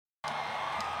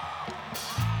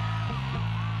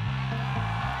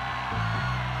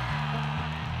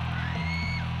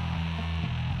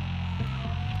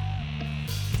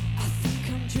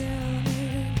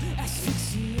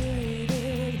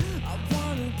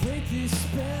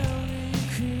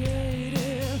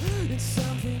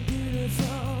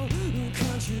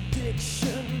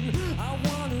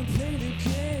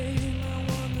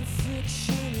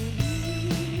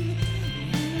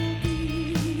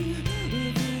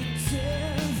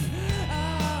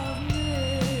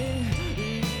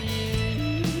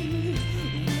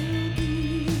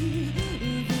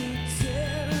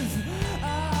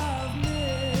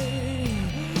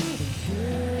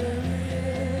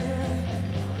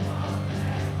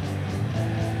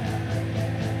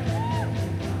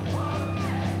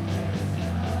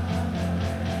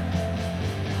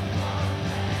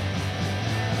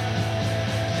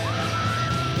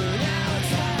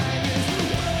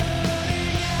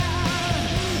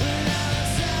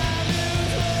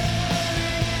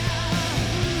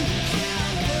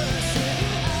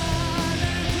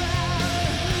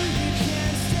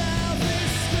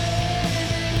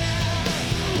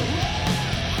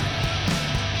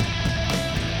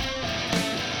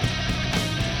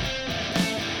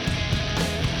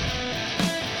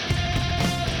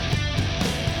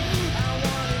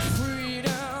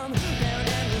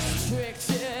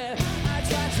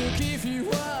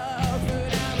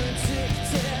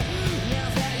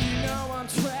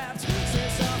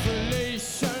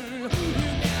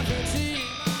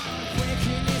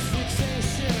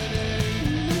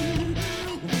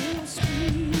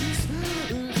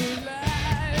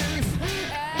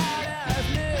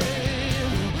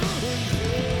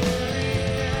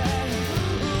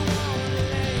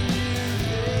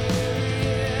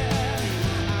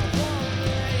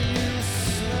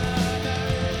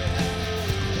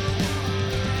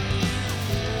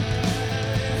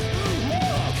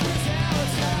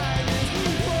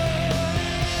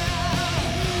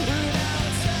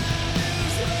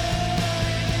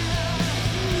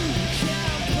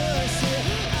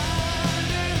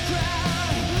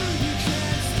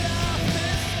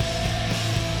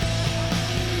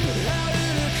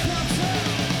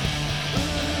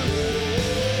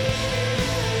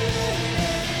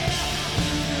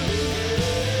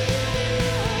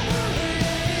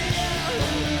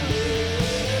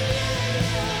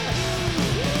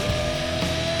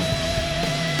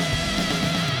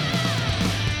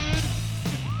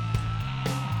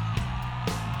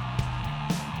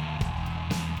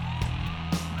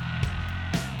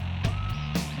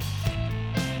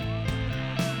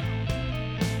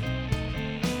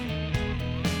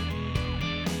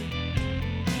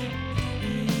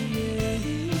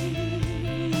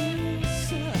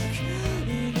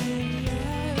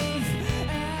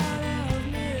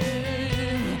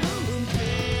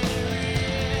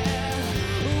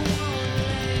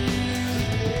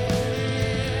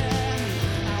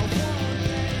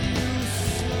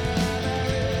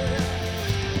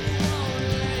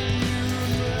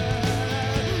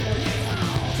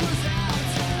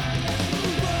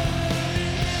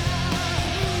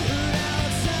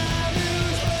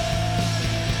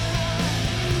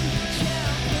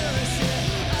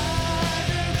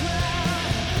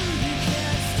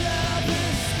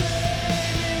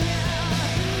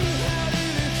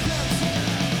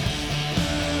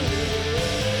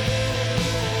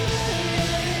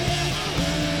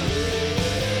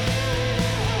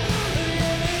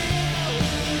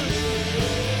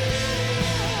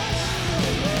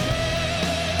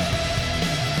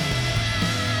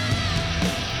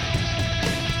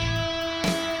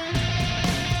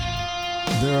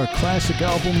are classic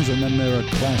albums and then there are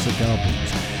classic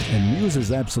albums. And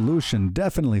Muse's Absolution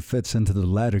definitely fits into the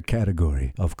latter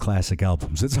category of classic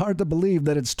albums. It's hard to believe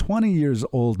that it's 20 years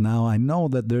old now. I know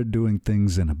that they're doing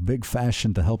things in a big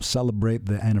fashion to help celebrate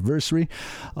the anniversary.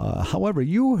 However,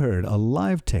 you heard a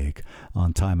live take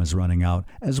on Time Is Running Out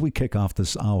as we kick off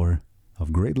this hour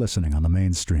of great listening on the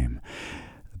mainstream.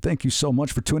 Thank you so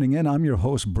much for tuning in. I'm your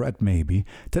host, Brett Maybe.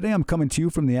 Today I'm coming to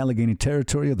you from the Allegheny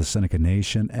territory of the Seneca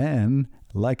Nation, and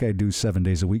like I do 7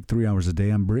 days a week, 3 hours a day,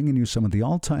 I'm bringing you some of the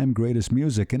all-time greatest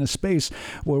music in a space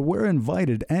where we're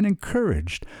invited and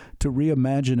encouraged to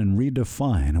reimagine and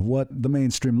redefine what the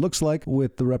mainstream looks like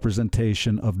with the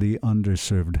representation of the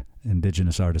underserved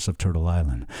indigenous artists of Turtle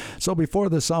Island. So before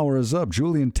this hour is up,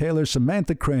 Julian Taylor,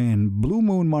 Samantha Crain, Blue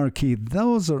Moon Marquee,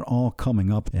 those are all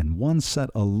coming up in one set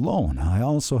alone. I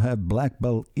also have Black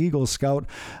Belt Eagle Scout,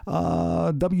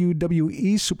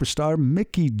 WWE superstar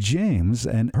Mickie James,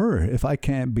 and her, If I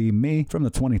Can't Be Me, from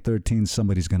the 2013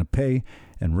 Somebody's Gonna Pay.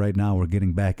 And right now we're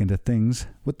getting back into things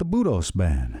with the Budos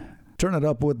Band. Turn it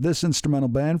up with this instrumental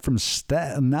band from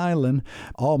Staten Island.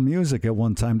 All Music at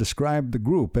one time described the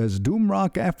group as doom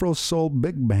rock Afro soul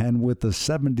big band with a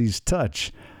 70s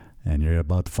touch. And you're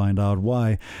about to find out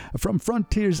why. From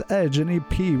Frontier's Edge, an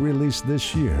EP released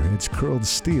this year. It's Curled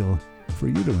Steel for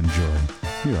you to enjoy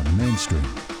here on the mainstream.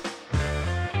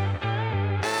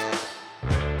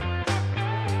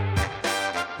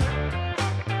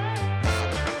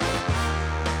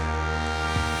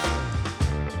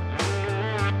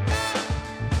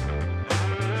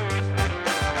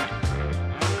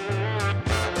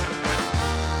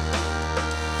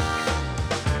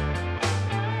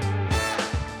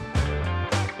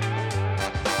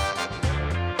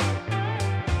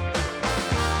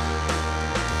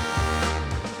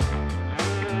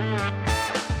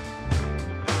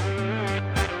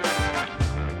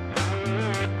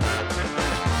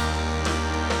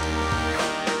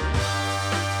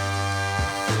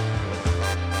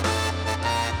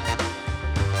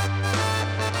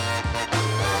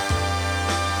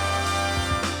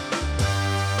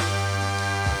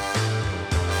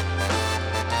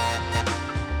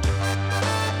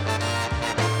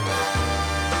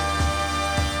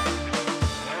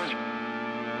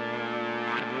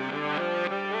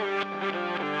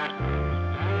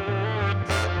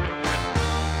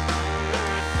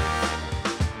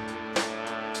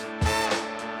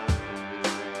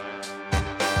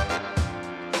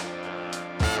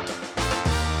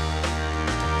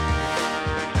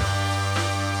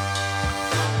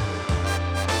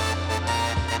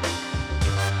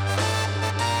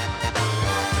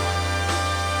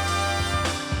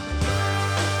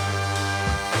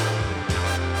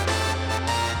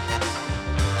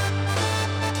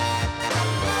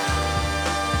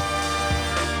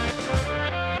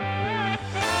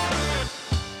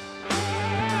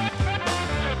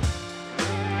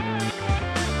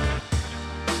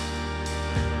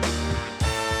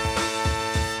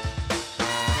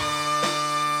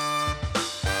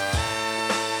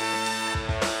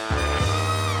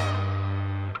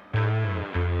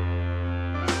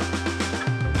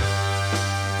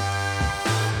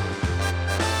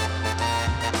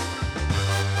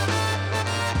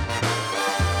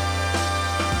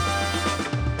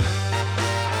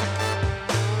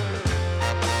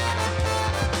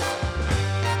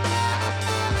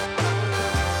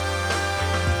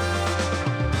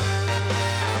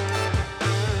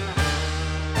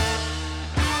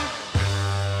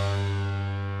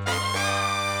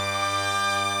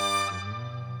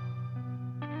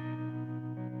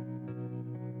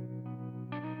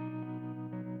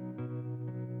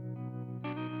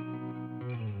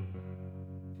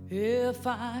 If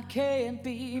I can't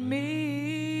be me,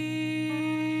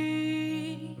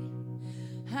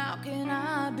 how can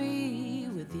I be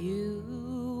with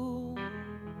you?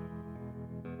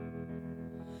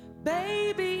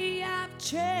 Baby, I've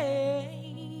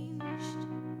changed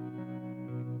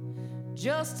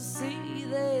just to see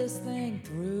this thing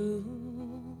through.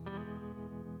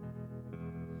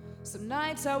 Some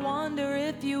nights I wonder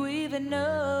if you even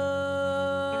know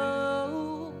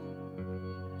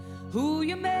who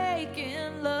you're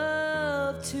making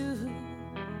love to.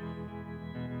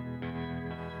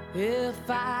 If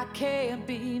I can't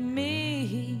be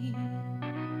me,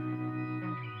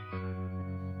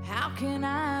 how can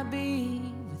I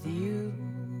be with you?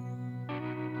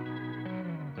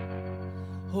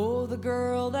 Oh, the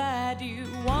girl that you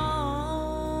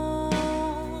want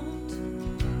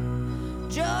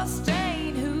just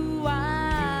ain't who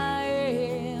I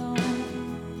am.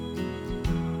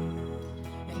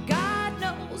 And God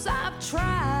knows I've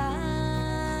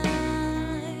tried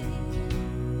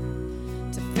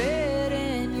to fit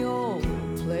in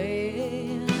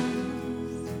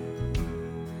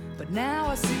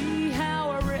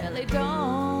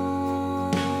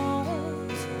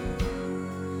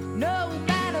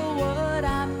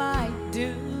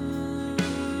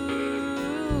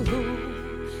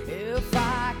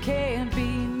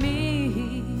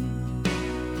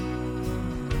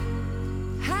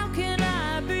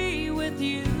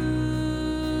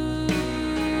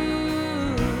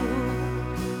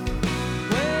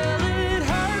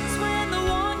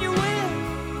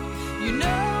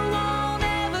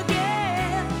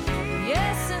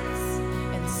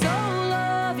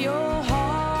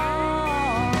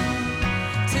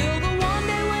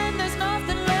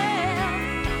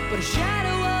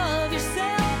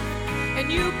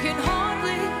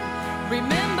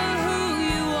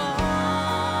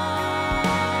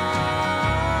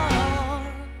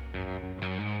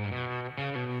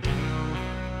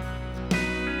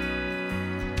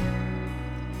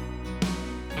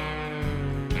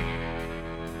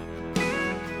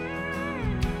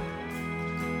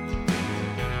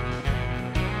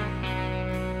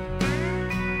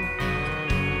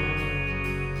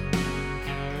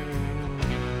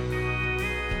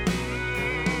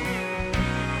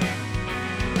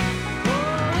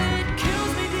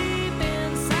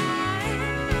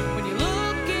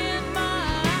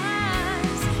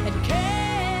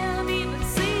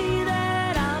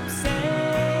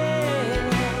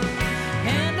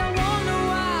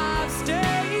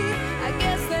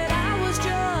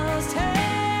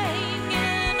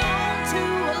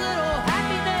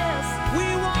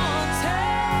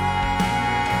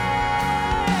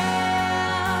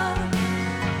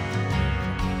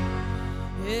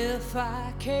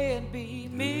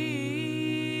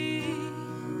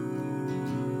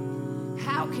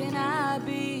How can I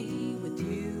be with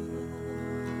you?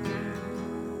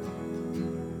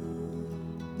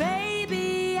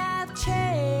 Baby, I've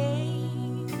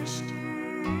changed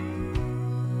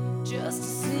just to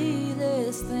see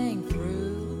this thing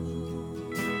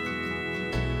through.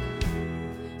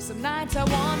 Some nights I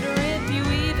wonder if you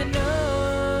even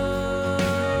know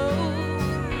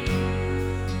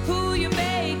who you're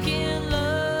making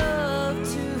love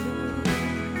to.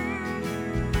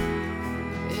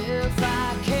 If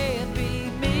I can't be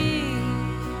me,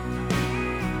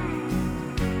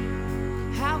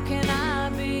 how can I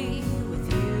be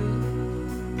with you?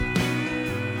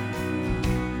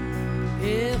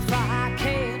 If I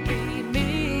can't be me,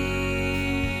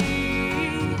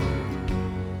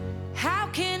 how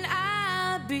can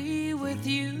I be with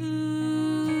you?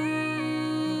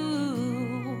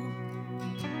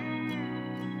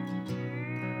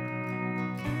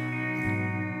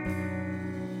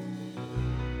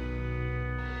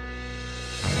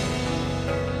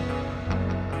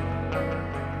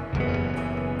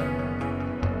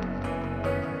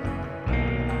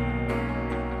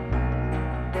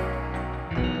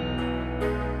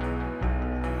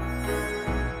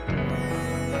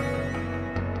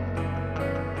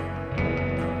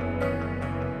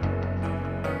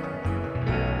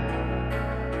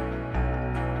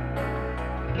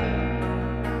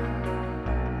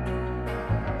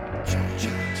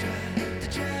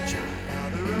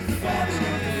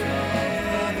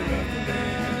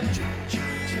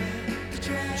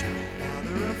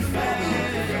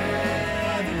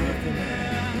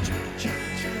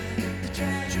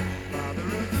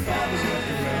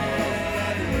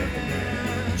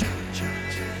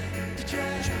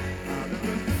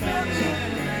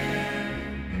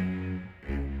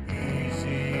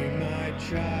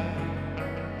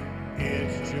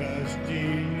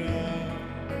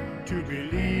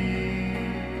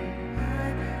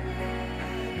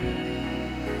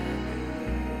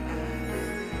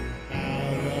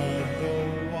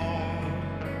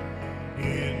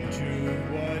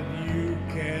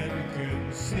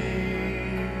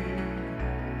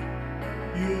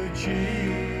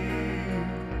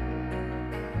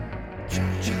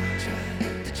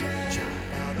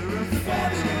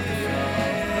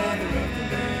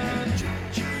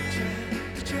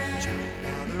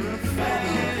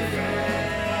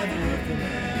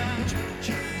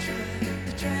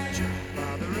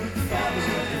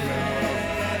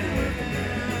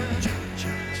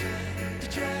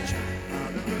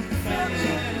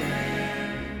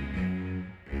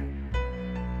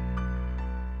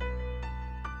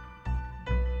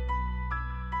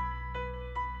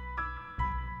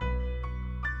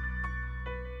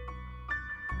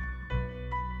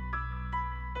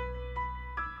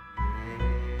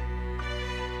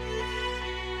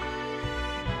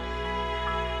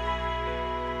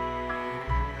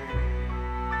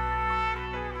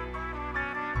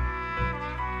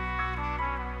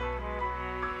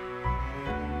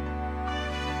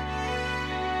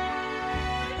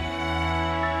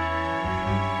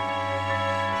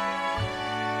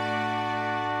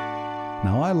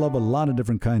 Now, I love a lot of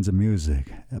different kinds of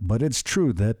music, but it's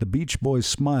true that the Beach Boys'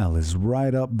 Smile is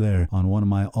right up there on one of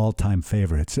my all-time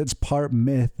favorites. It's part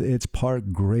myth, it's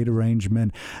part great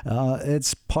arrangement,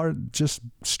 it's part just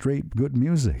straight good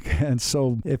music. And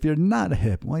so, if you're not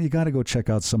hip, well, you got to go check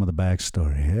out some of the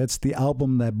backstory. It's the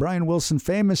album that Brian Wilson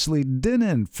famously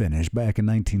didn't finish back in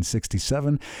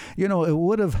 1967. You know, it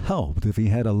would have helped if he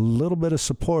had a little bit of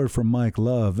support from Mike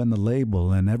Love and the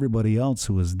label and everybody else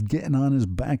who was getting on his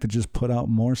back to just put out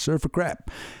more surfer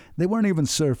crap. They weren't even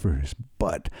surfers,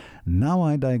 but now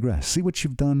I digress. See what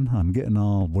you've done? I'm getting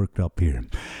all worked up here.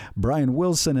 Brian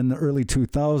Wilson in the early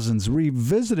 2000s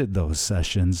revisited those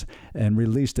sessions and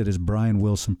released it as Brian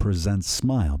Wilson Presents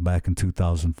Smile back in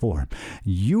 2004.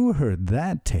 You heard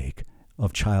that take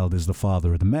of Child is the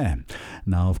Father of the Man.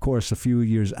 Now, of course, a few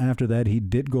years after that, he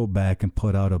did go back and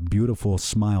put out a beautiful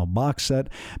Smile box set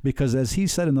because, as he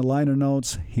said in the liner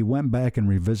notes, he went back and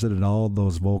revisited all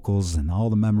those vocals and all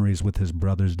the memories with his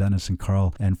brothers, Dennis and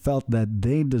Carl, and felt that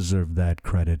they deserved that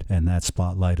credit and that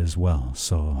spotlight as well.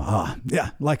 So,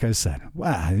 yeah, like I said,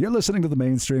 wow, you're listening to The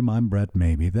Mainstream. I'm Brett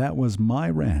Maybe. That was my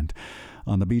rant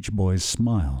on the Beach Boys'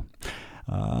 Smile.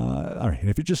 All right,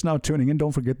 if you're just now tuning in,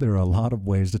 don't forget there are a lot of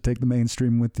ways to take the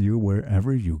mainstream with you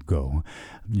wherever you go.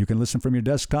 You can listen from your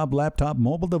desktop, laptop,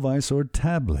 mobile device, or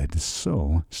tablet.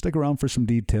 So stick around for some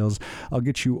details. I'll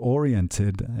get you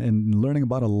oriented and learning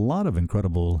about a lot of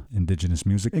incredible indigenous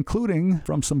music, including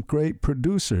from some great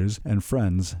producers and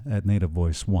friends at Native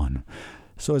Voice One.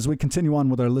 So as we continue on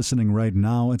with our listening right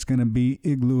now, it's going to be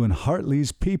Iglu and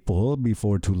Hartly's People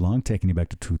Before Too Long, taking you back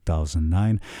to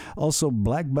 2009. Also,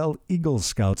 Black Belt Eagle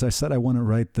Scouts. I said I want to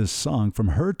write this song from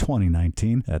her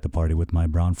 2019 at the party with my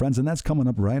brown friends, and that's coming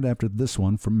up right after this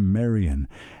one from Marian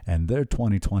and their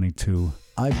 2022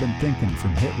 I've Been Thinking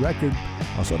from Hit Record.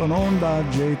 Also, don't own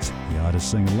Dodge Yates. You ought to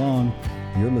sing along.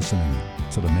 You're listening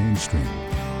to the mainstream.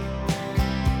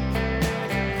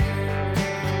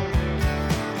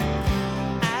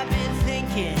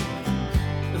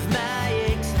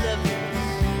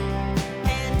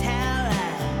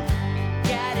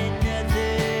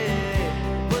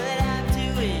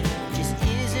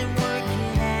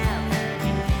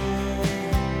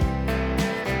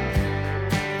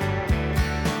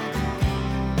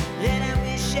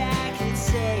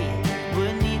 Say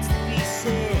what needs to be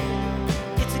said.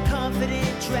 It's a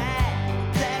confident track.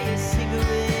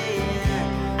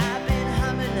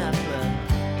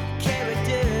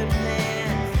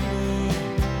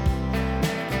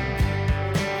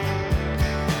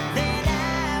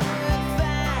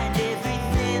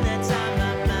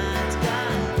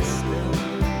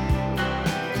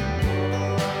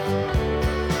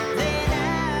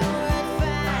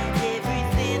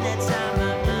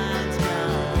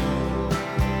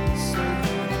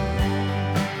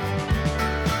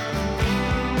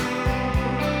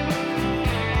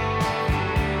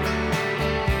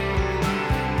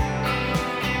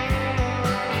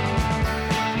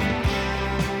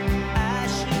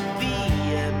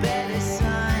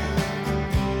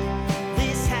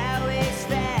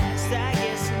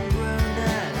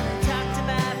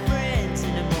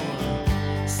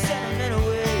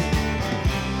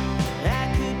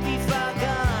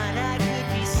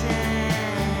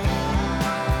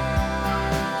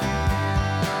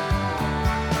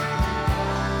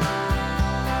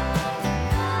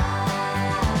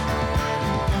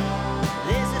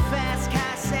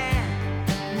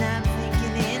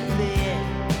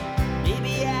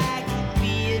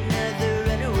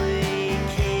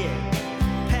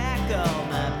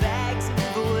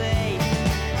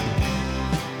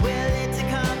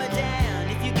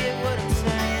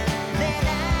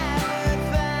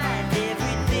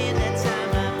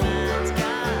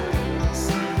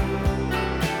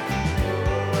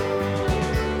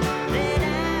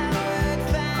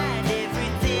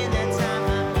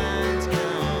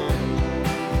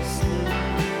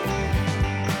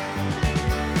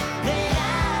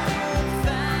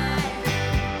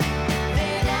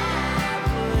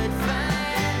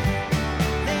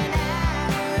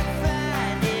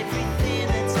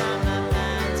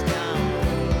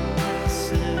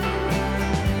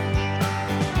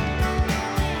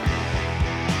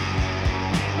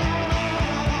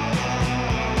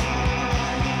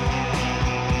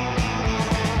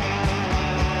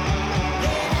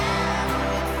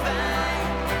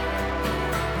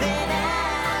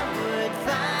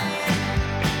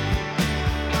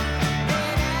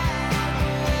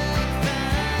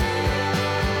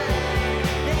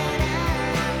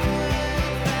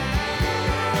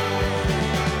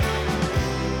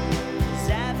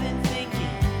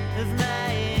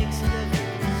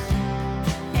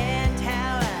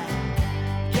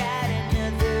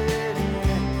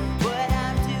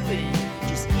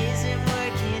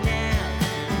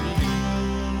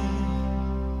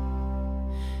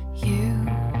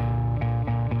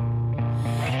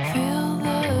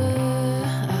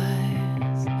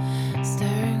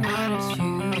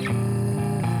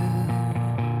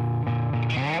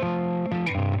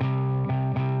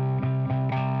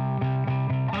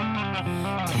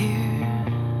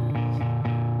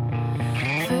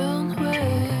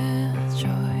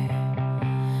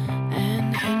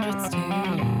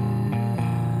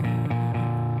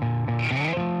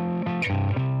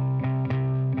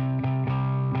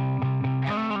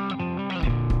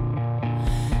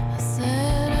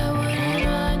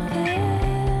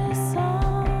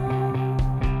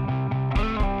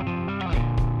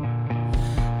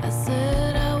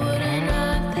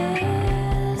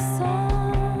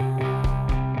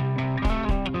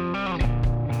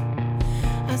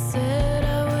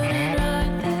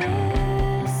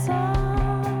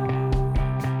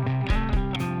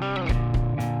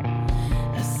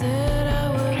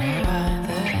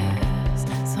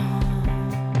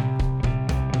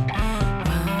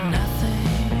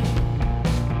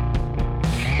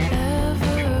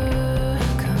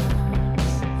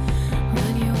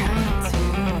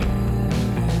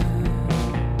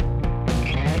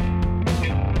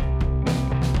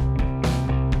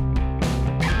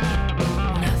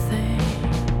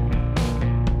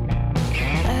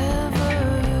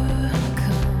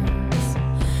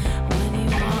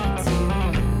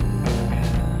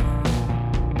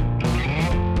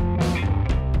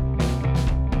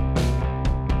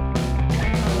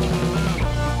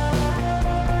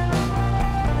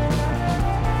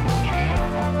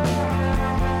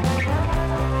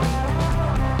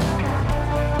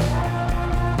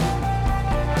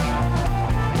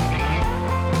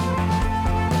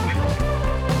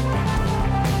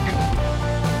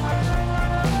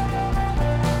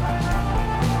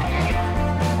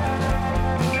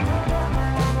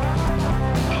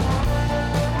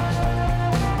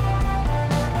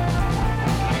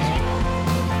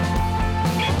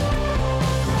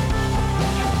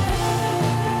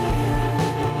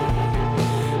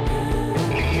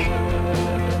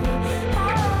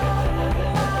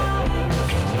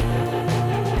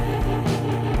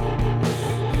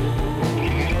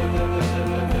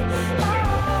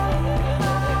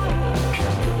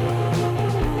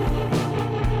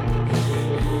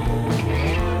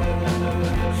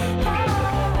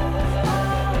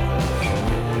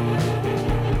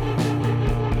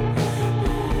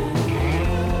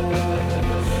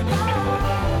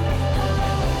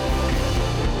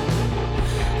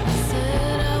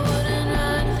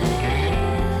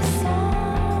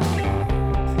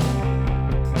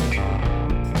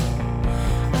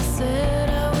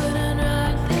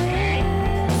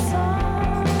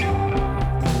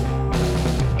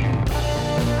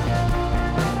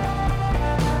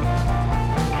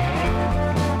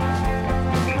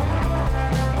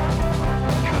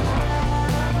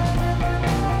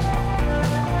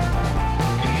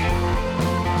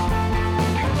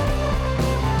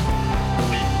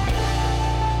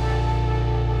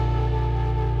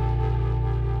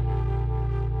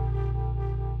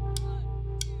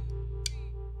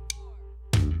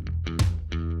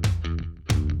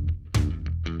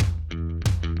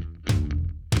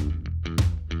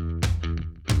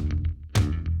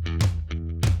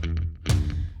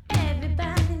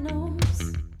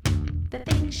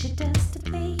 she does to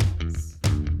please.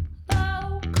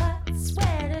 Low-cut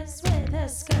sweaters with her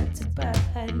skirts above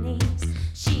her knees.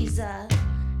 She's a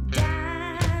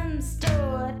dime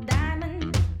store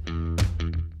diamond.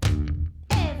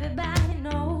 Everybody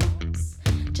knows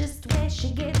just where she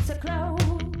gets her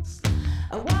clothes.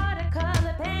 A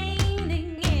watercolor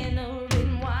painting in a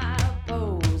Renoir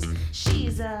pose.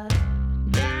 She's a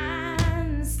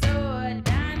dime store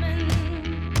diamond.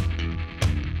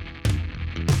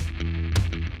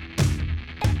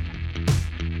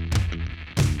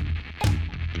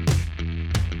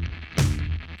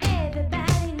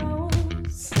 Everybody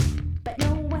knows, but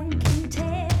no one can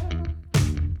tell.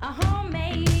 A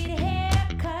homemade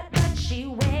haircut, but she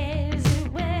wears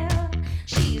it well.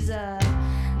 She's a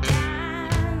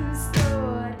dime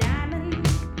store diamond.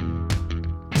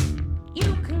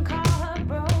 You can call her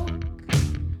broke,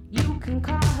 you can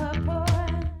call her poor,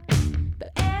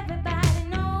 but everybody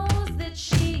knows that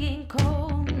she ain't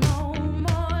cold no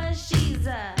more. She's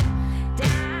a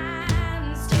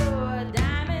dime store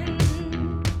diamond.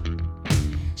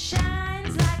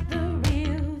 Shines like the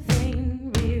real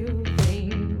thing, real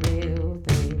thing, real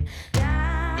thing.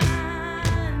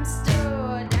 Dime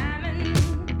store diamond.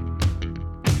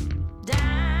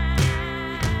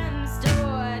 Dime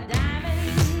store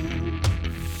diamond.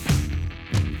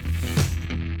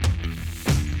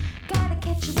 Gotta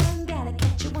catch you one, gotta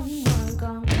catch you one,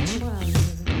 gonna catch you one.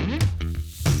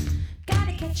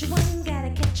 Gotta catch you one, gonna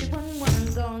get you one,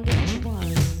 gonna get you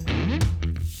one.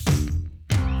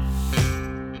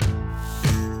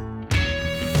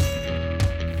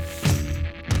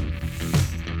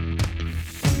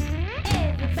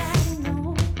 Everybody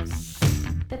knows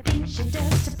the things she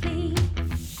does to please.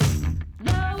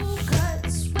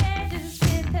 Low-cut sweaters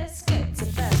with her skirts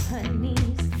above her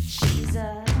knees. She's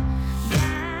a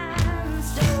dime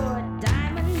store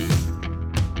diamond.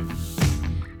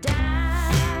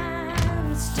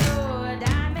 Dime store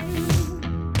diamond.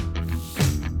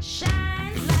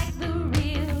 Shines like the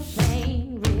real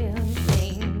thing, real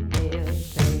thing, real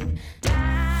thing.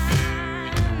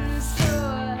 Dime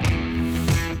store.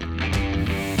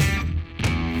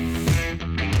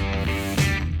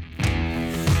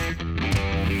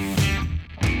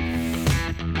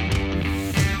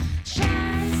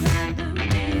 Shines like the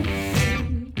real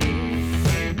thing, real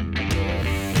thing, real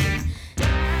thing.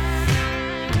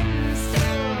 Dime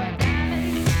store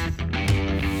diamond.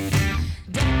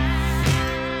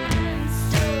 Dime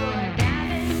store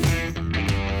diamond.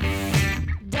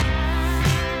 Dime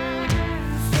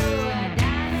store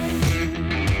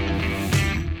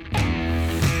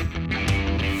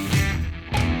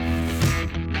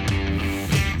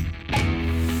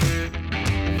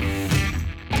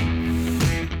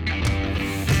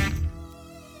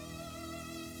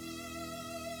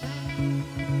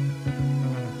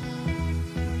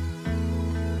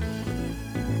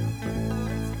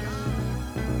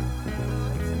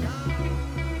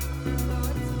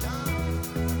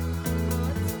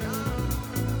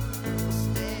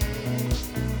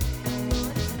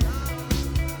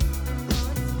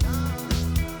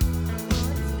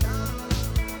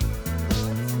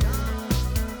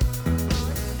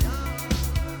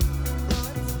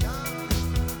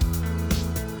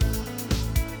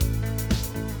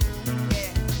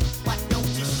Why don't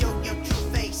you show your true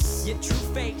face? Your true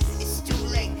face. It's too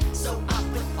late, so I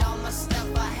put all my stuff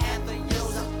I have of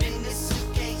yours up in this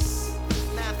suitcase.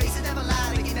 Now face it, never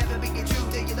lie, they can never be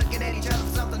true till you're looking at each other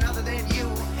for something other than you.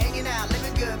 Hanging out,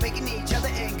 living good, making each other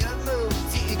in good mood,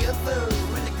 eating good food.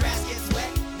 When the grass gets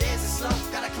wet, there's a slope.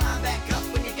 Gotta climb back up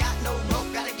when you got no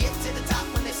rope. Gotta get to the top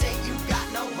when they say you got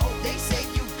no hope. They say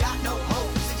you got no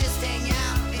hope, so just hang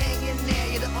out, hang in there.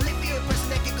 You're the only real person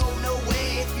that can go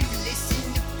nowhere if you listen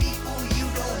to people you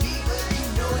don't need, but you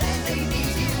know that they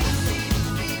need you.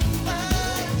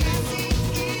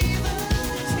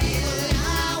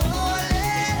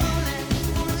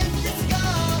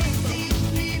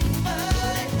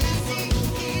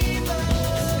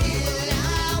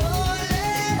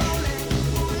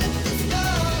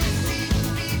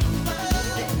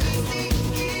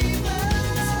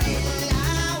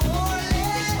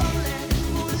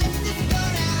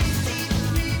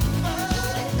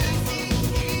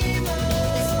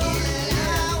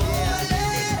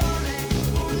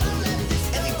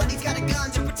 Everybody's got a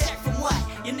gun to protect from what?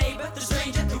 Your neighbor, the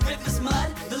stranger, the river's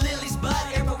mud, the lily's bud,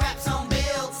 arrow raps on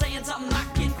build, saying something I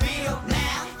can feel.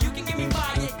 Now, you can give me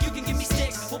fire, you can give me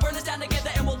sticks. We'll burn this down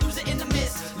together and we'll lose it in the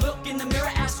mist. Look in the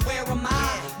mirror, ask where am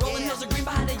I? Rolling hills are green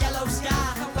behind a yellow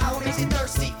sky. Power makes you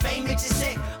thirsty, fame makes you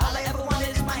sick. All I ever wanted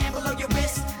is my hand below your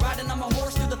wrist. Riding on my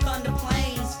horse through the thunder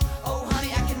plains. Oh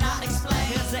honey, I cannot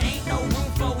explain. Cause there ain't no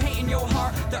room for hate in your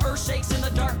heart. The earth shakes and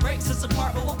the dark breaks us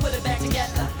apart, but we'll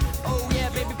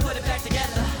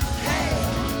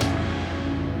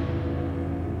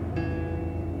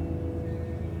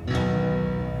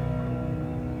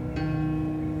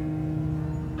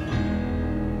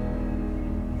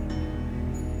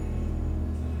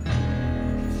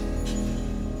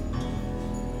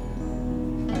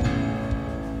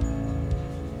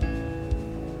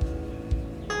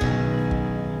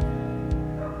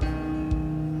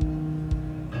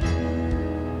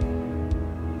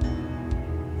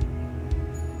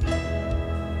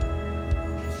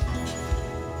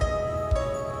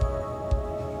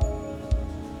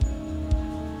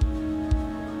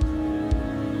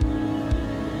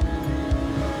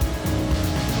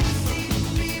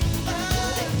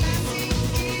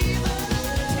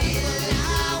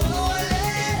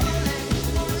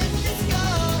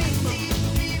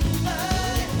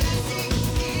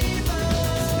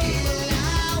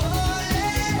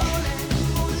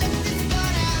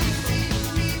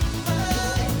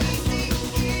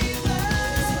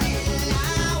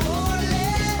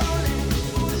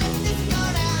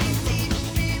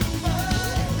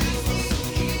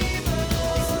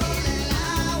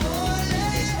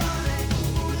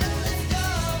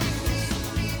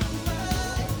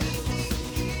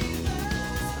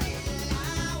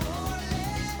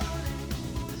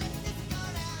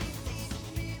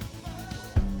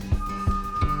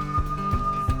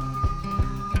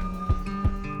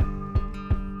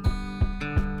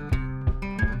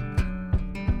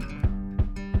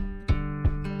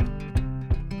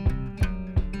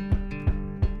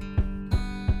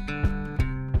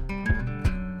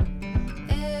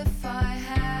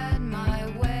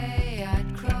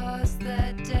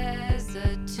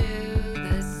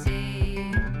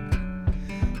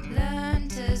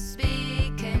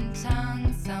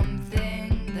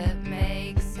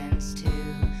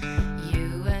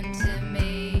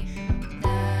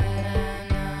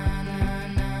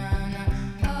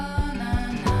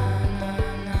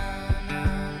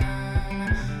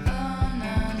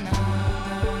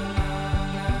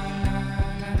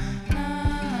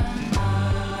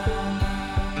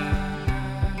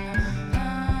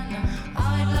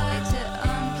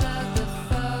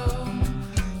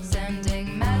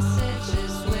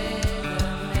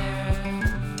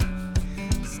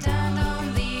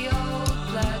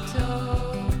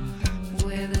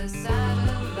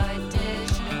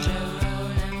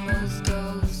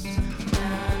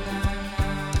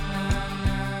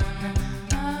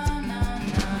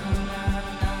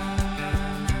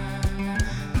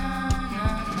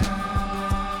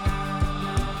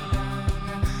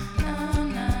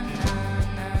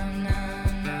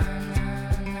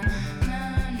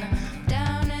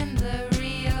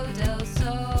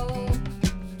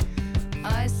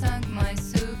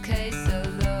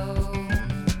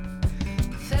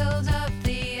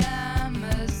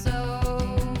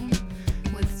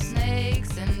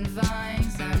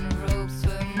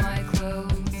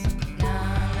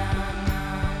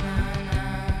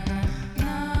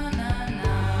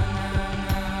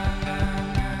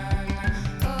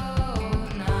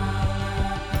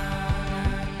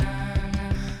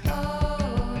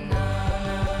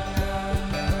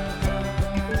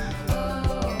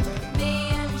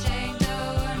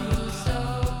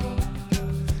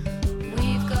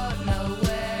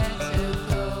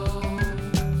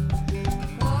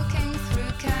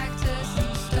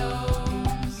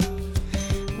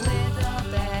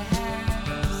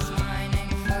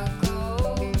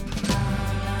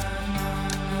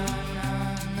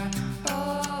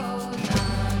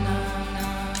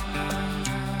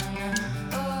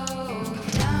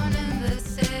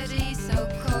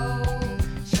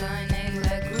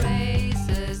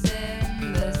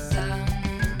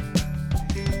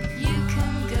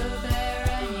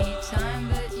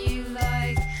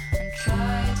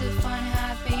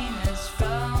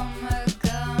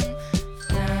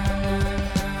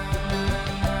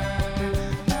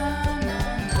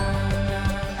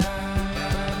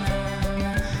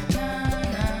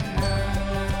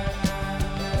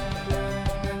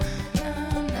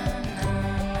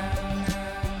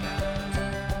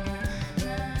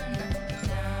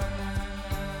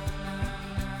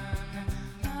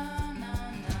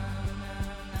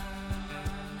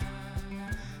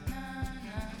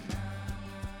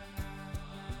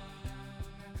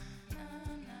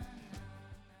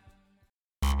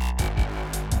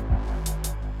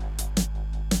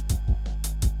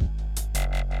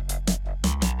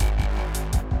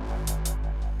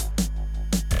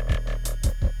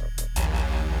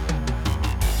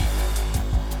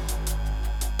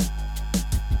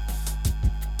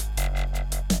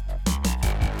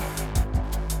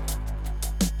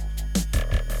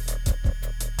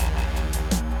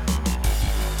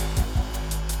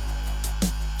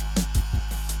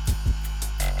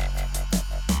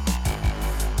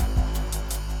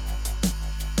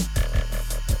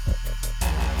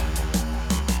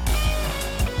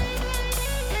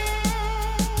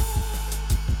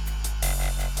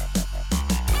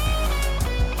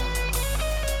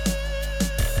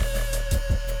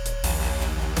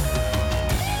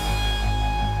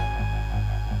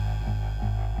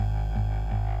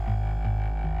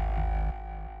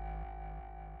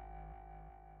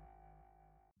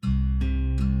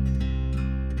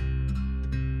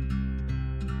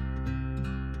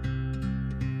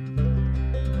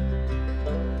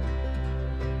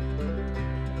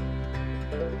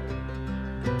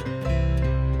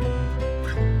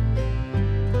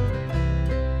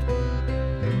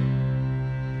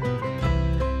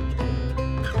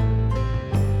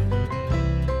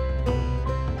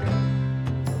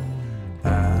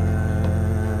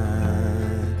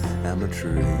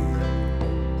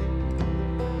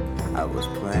I was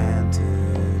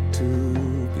planted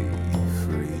to be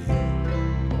free.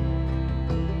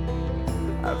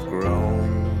 I've grown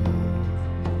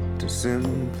to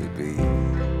simply be,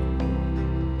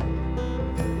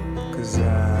 'cause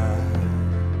I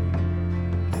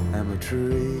am a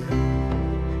tree.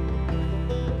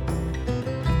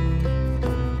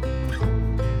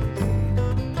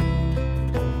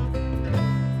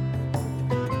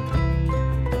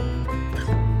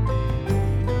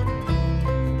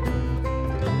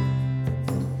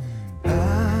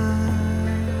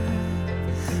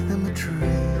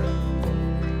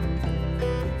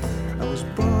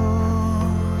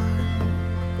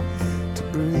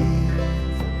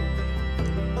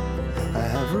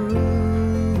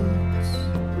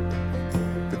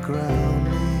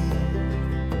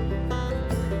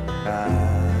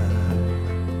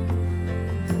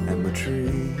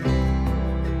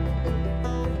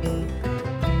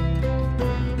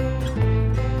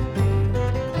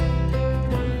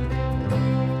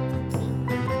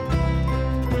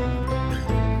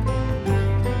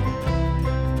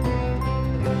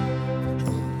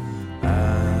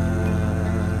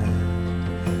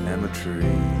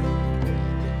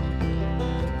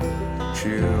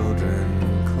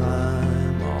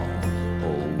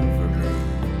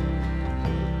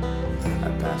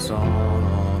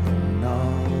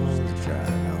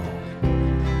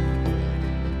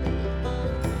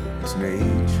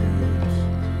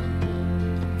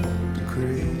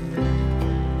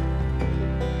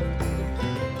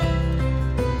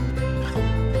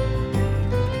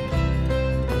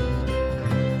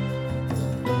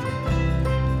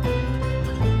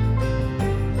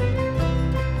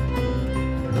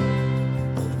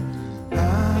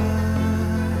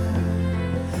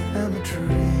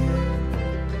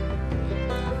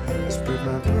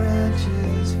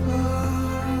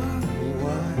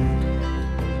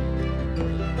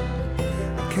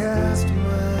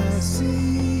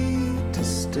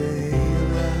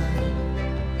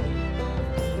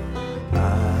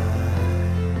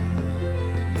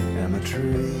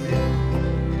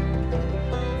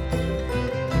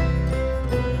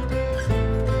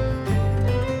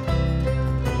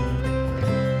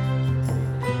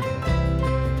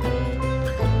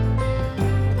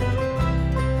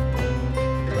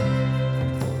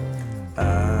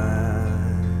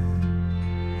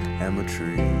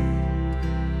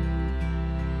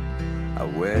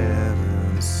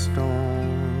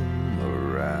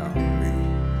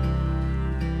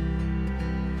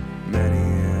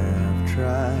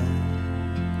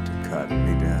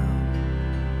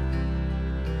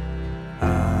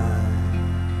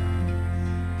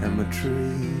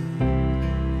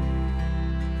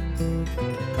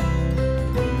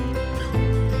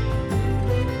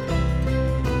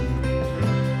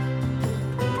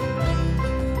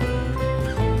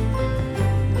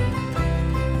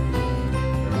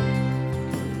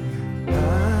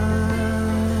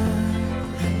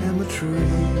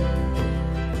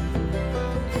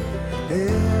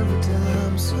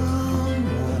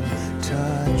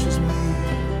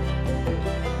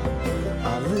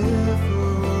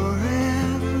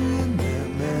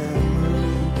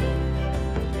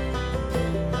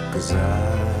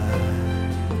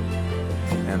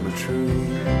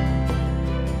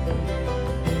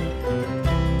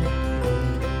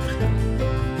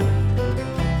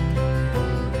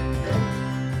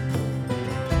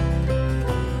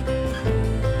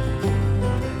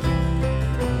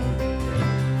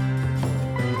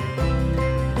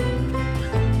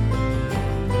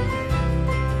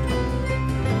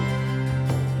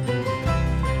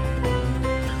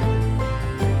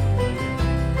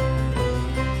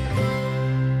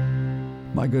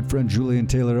 My good friend Julian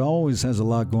Taylor always has a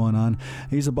lot going on.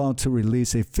 He's about to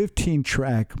release a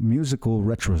 15-track musical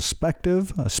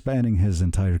retrospective spanning his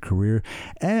entire career,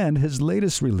 and his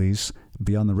latest release,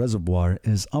 Beyond the Reservoir,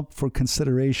 is up for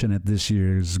consideration at this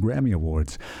year's Grammy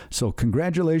Awards. So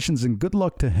congratulations and good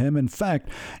luck to him. In fact,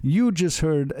 you just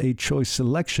heard a choice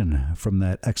selection from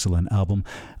that excellent album.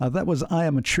 That was I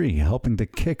Am a Tree, helping to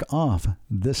kick off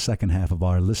this second half of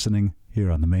our listening here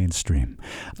on the mainstream.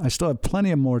 I still have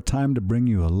plenty of more time to bring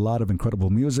you a lot of incredible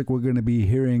music. We're going to be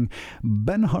hearing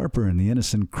Ben Harper and the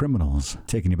Innocent Criminals,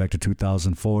 taking you back to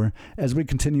 2004. As we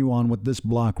continue on with this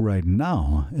block right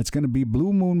now, it's going to be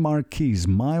Blue Moon Marquee's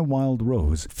My Wild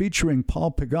Rose, featuring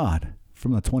Paul Pigat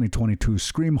from the 2022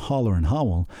 Scream, Holler, and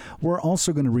Howl. We're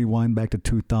also going to rewind back to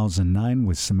 2009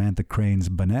 with Samantha Crain's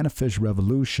Bananafish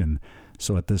Revolution.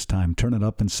 So at this time, turn it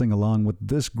up and sing along with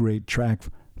this great track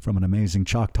from an amazing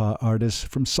Choctaw artist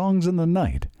from Songs in the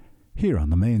Night, here on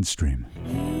the mainstream.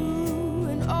 You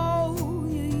and all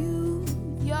your youth,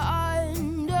 you're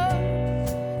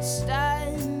understand.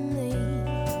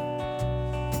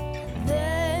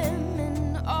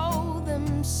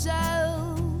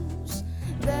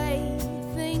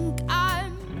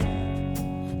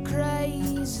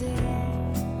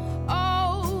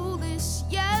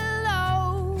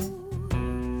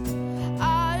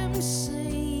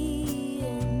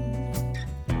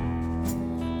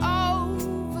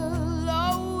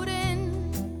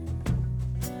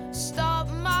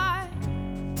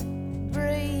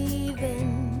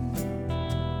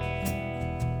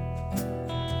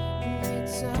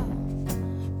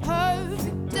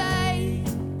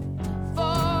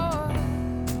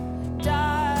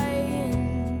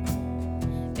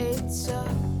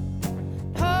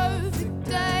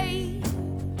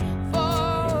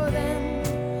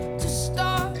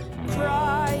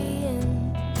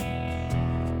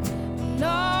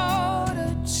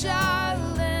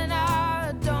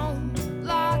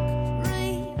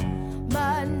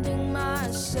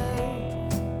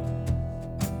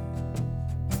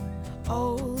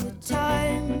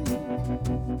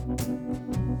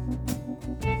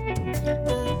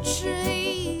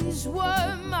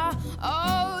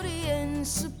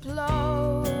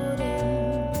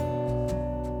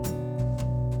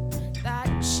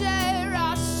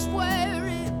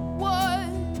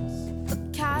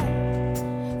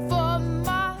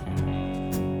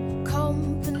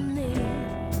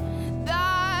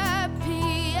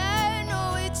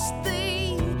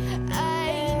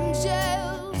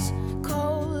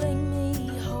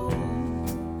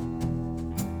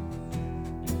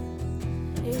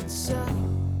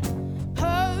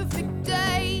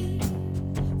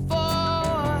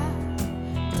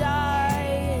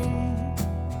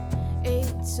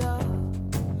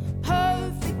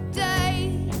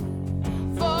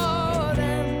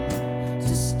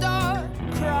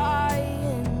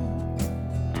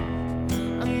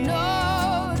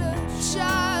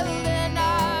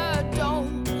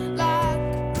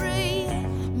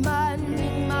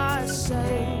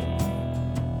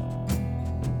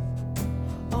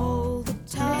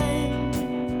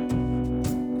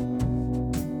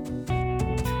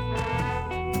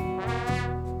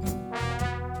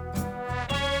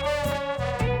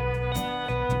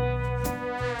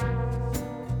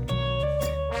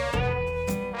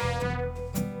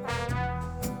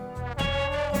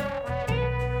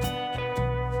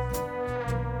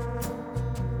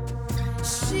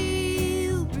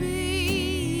 she'll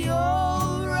be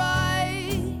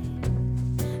alright,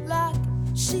 like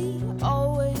she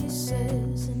always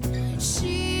says, and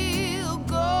she'll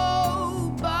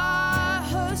go by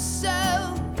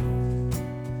herself,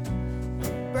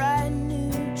 brand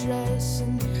new dress,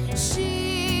 and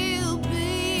she'll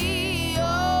be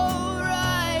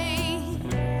alright,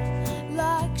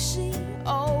 like she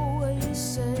always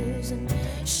says, and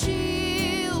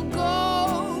she'll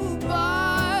go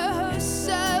by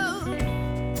herself,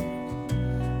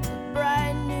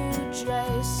 brand new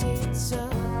dress. It's a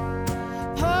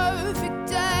perfect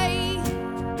day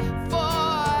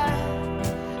for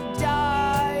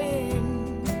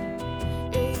dying.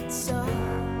 It's a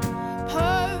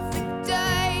perfect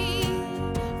day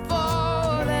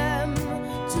for them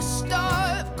to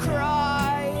start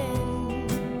crying.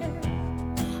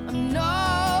 I'm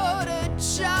not a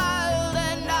child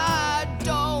and I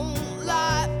don't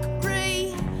like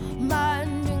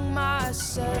reminding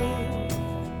myself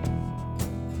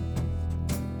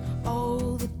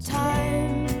all the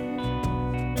time,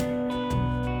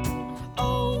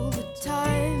 all the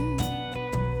time,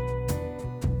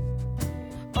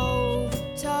 all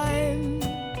the time,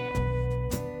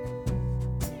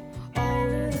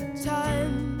 all the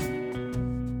time,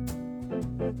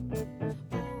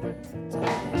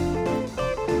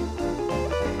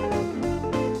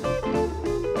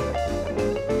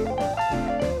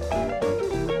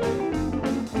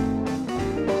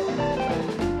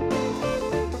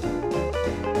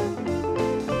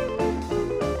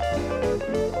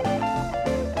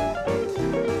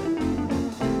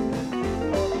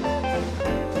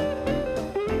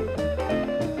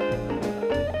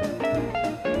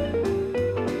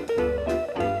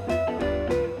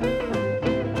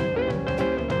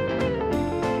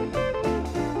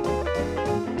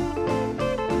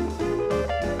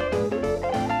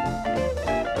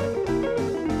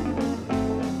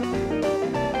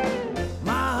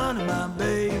 My honey, my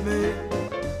baby,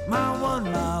 my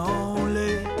one, my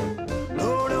only.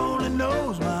 Lord only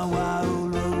knows my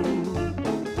wild road.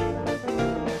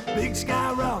 Big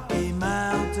sky, rocky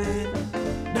mountain,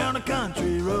 down a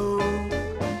country road.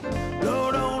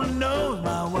 Lord only knows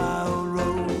my wild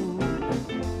road.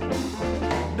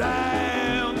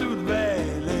 Down through the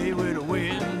valley where the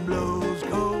wind blows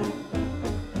cold.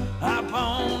 Up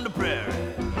on the prairie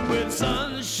where the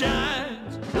sun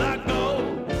shines like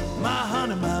gold. My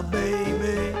honey, my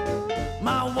baby,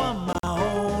 my one, my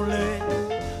only.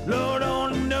 Lord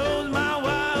only knows my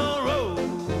wild road.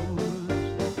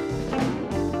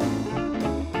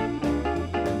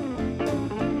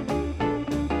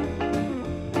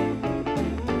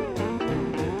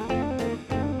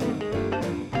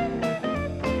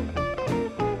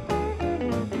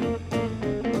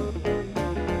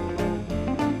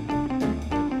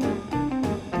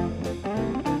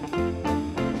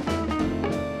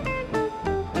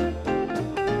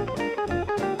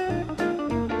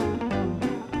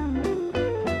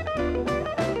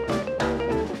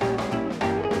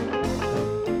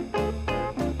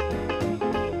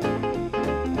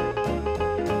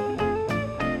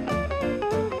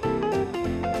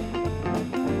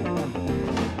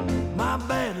 My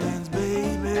Badlands,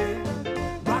 baby,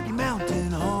 Rocky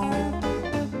Mountain home.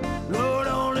 Lord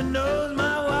only knows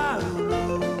my wild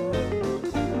road.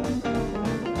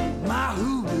 My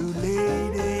hoodoo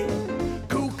lady,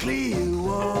 cool clear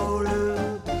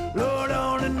water. Lord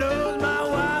only knows my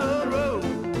wild road.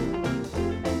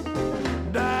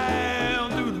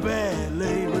 Down through the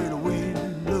valley where the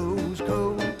wind blows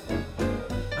cold.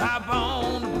 Up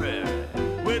on the prairie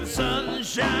where the sun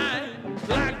shines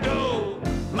like gold.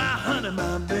 My honey,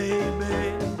 my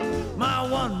baby, my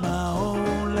one, my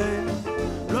only.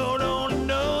 Lord only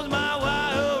knows my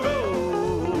wild road.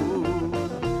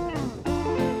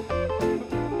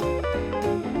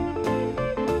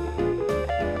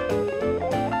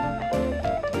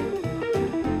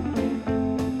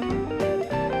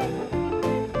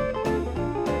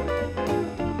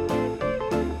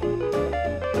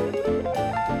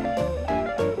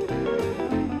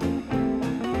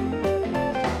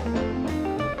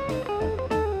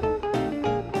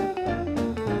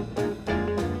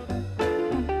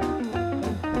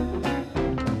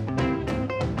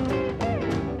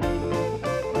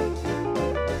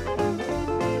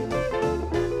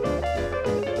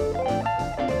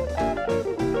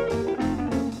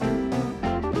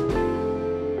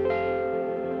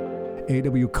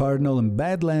 A.W. Cardinal and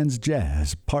Badlands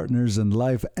Jazz, partners in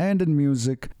life and in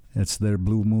music. It's their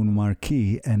Blue Moon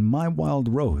Marquee and My Wild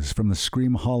Rose from the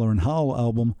Scream, Holler, and Howl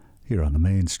album, here on the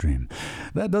mainstream.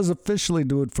 That does officially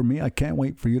do it for me. I can't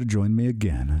wait for you to join me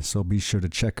again. So be sure to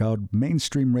check out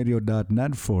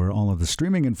mainstreamradio.net for all of the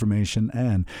streaming information,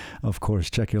 and of course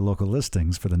check your local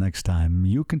listings for the next time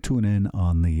you can tune in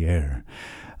on the air.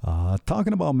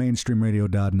 Talking about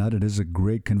mainstreamradio.net, it is a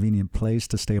great, convenient place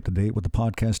to stay up to date with the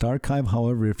podcast archive.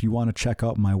 However, if you want to check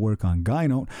out my work on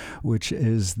Gynote, which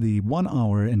is the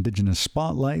 1-hour Indigenous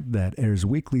Spotlight that airs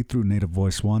weekly through Native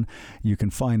Voice One, you can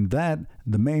find that,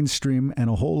 the mainstream, and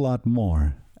a whole lot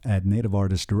more at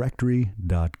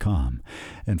nativeartistdirectory.com.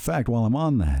 In fact, while I'm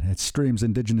on that, it streams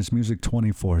Indigenous music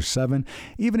 24/7.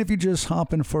 Even if you just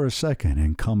hop in for a second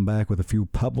and come back with a few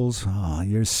pebbles,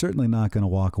 you're certainly not going to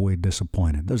walk away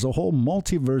disappointed. There's a whole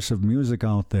multiverse of music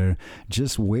out there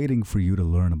just waiting for you to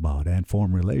learn about and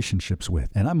form relationships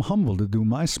with. And I'm humbled to do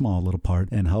my small little part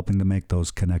in helping to make those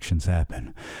connections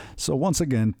happen. So once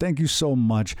again, thank you so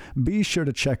much. Be sure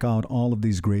to check out all of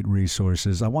these great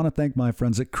resources. I want to thank my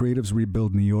friends at Creatives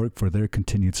Rebuild New York for their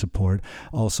continued support.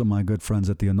 Also, my good friends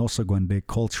at the Onosagwende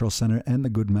Cultural Center and the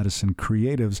Good Medicine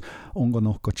Creatives,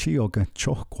 Ongonokochioga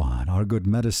Chokwan, our Good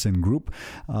Medicine group.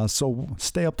 So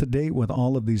stay up to date with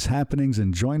all of these happenings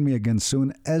and join me again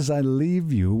soon as I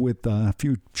leave you with a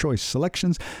few choice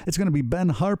selections. It's going to be Ben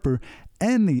Harper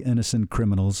and the Innocent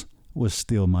Criminals with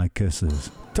Steal My Kisses.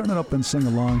 Turn it up and sing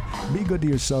along. Be good to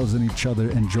yourselves and each other,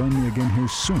 and join me again here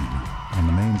soon on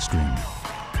the mainstream.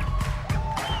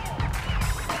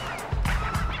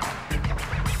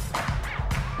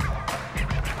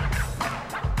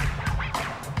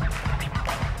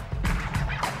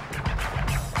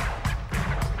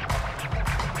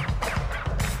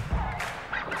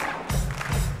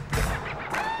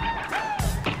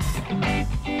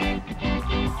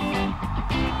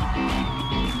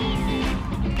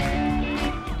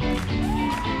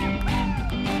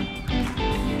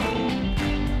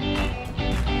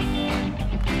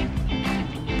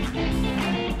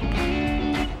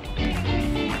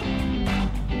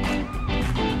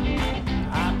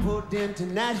 To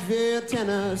Nashville,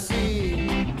 Tennessee,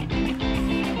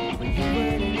 but you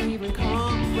wouldn't even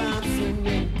come around to see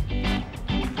me.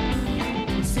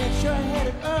 Since you're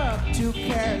headed up to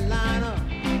Carolina,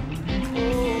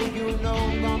 oh, you know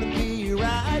I'm gonna be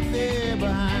right there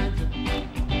behind you.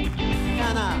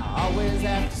 And I always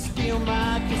have to steal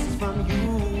my kisses from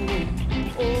you.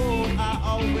 Oh, I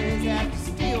always have to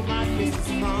steal my kisses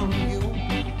from you.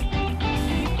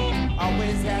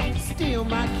 Always have to steal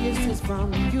my kisses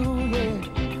from you, yeah.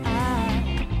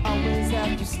 I always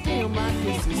have to steal my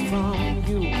kisses from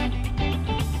you.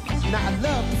 Now I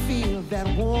love to feel that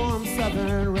warm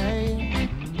southern rain,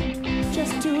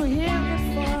 just to hear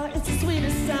it fall, it's the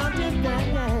sweetest sounding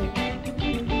thing.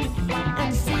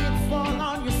 And to see it fall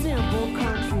on your simple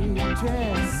country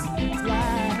dress, it's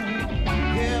like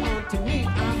heaven to me, I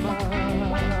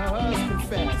must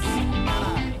confess. And I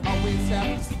always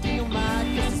have to steal my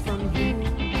kisses from you.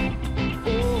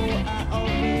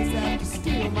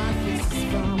 My kisses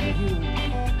from you.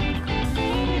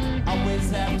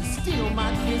 Always have to steal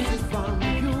my kisses from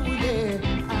you, yeah.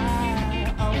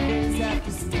 I always have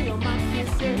to steal my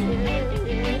kisses from you.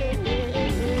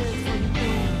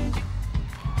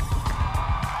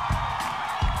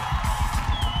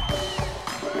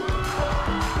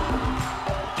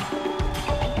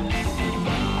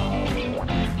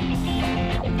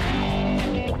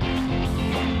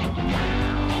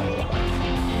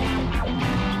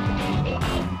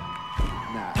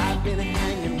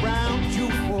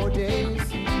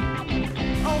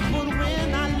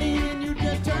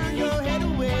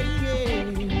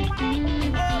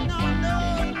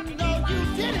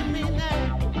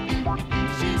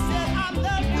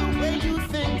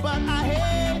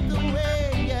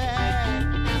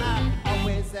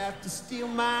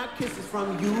 My kisses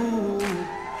from you.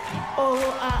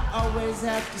 Oh, I always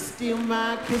have to steal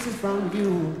my kisses from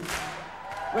you.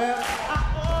 Well, I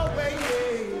always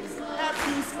have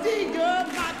to steal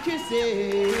my kisses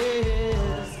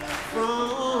from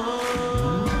you.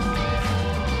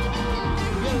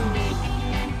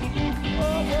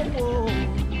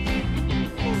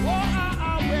 Oh, I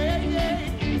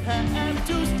always have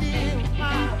to steal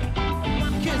my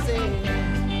kisses.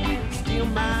 Steal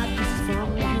my kisses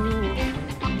from you.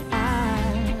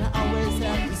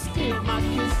 My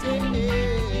kisses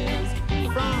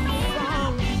from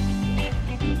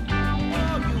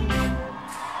you.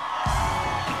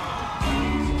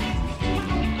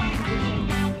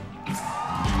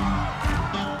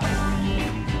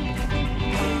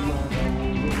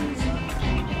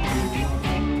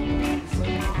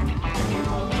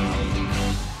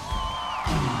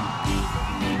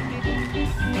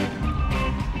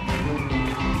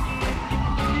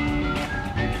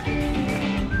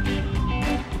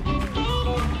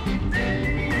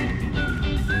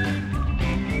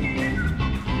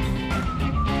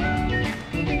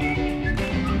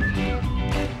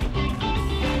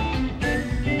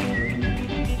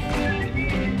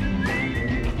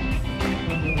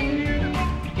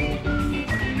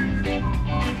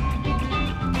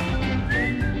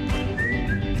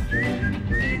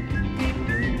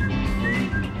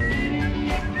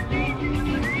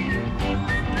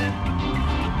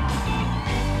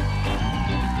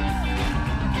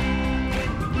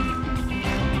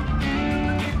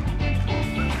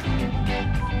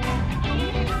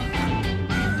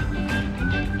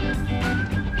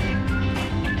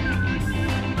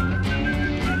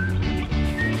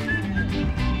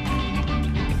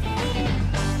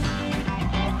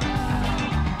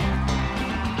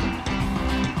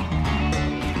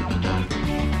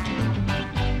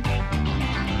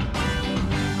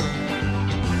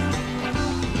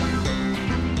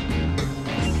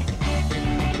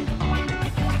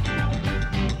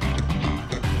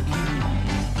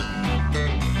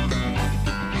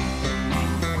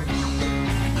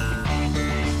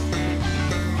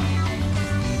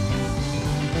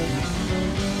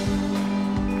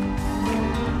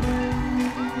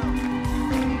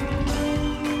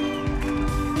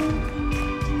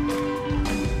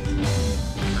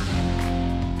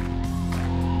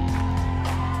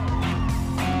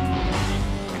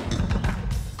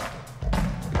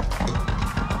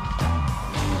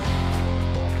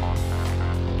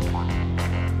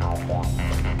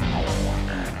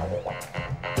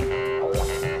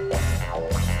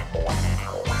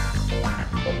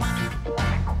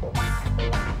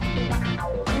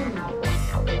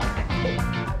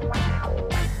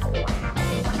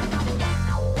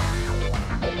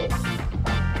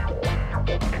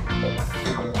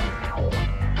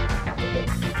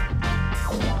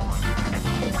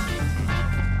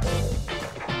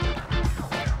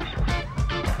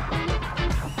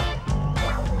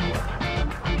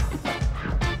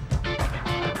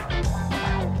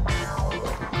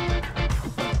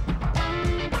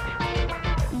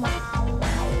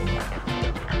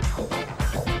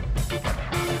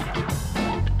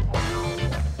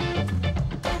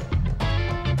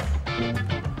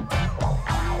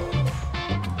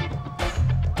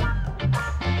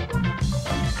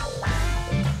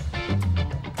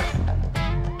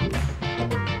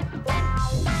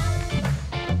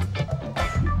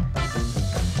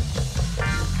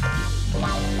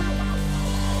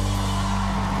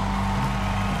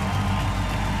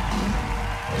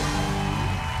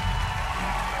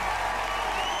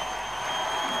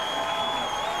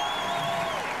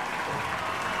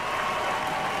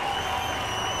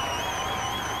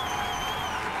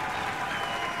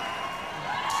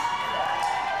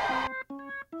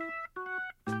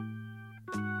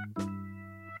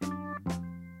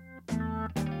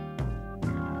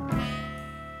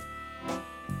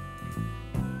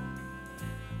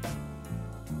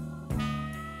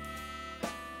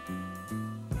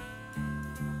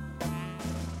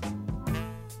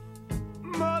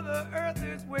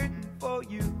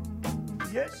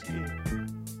 Yes, she is.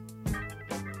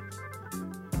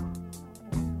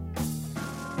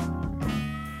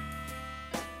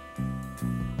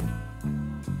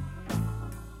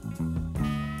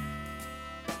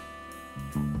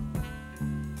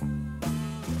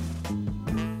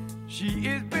 She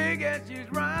is big and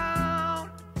she's round,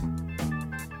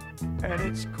 and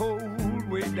it's cold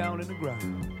way down in the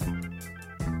ground.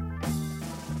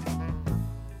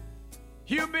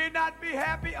 You may not be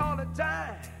happy all the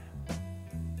time.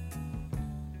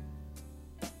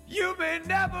 You may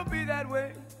never be that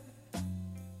way.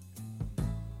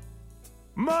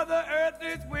 Mother Earth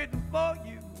is waiting for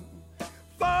you,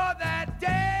 for that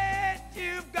debt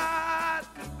you've got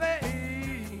to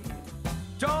pay.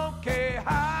 Don't care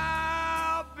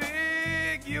how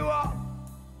big you are,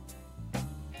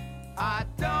 I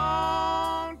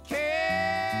don't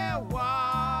care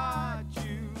what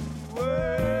you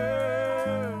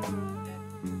were.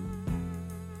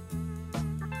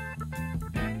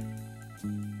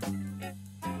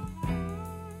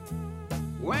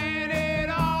 When it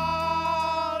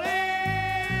all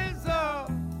is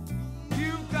up,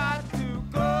 you got to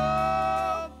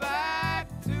go back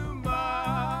to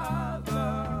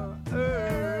Mother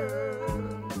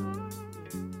Earth.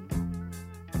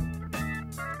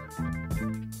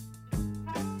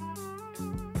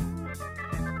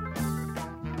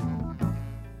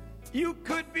 You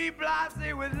could be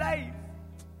blasé with life,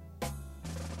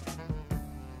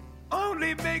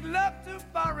 only make love to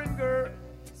foreign girls.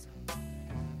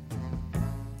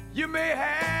 You may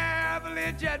have a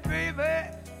legit baby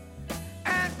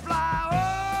and fly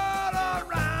all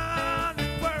around the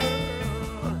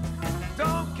world.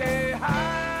 Don't care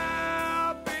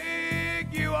how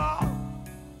big you are,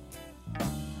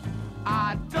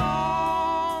 I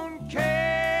don't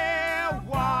care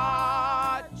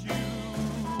what you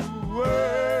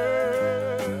were.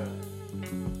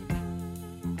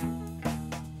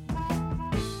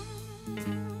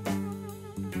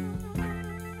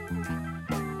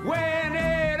 When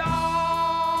it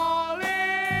all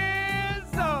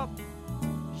is up,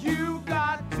 you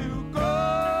got to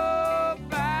go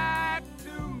back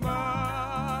to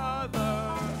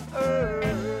Mother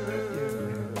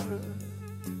Earth.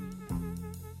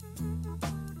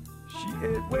 She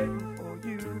is waiting for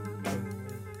you.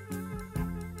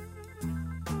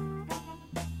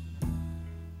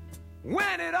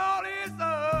 When it all is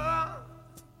up,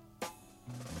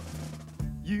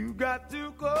 you got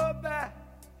to go back,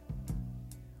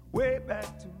 way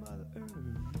back to Mother Earth.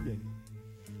 Yes.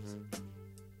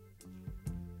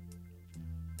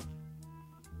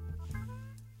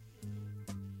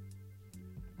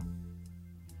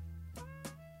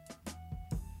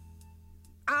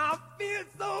 I feel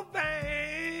so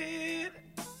bad.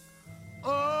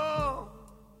 Oh,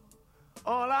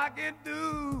 all I can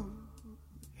do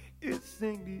is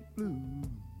sing these blues.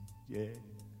 Yeah.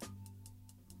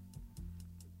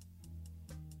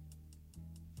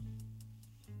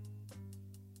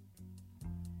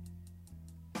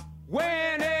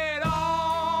 When it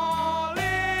all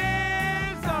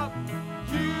is up,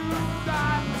 you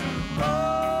got to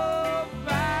go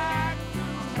back to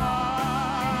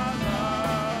Mother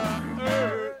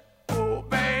Earth. Oh,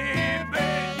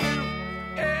 baby, you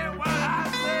hear what I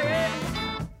say.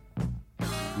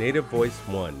 Native Voice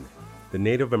One, the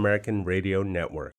Native American Radio Network.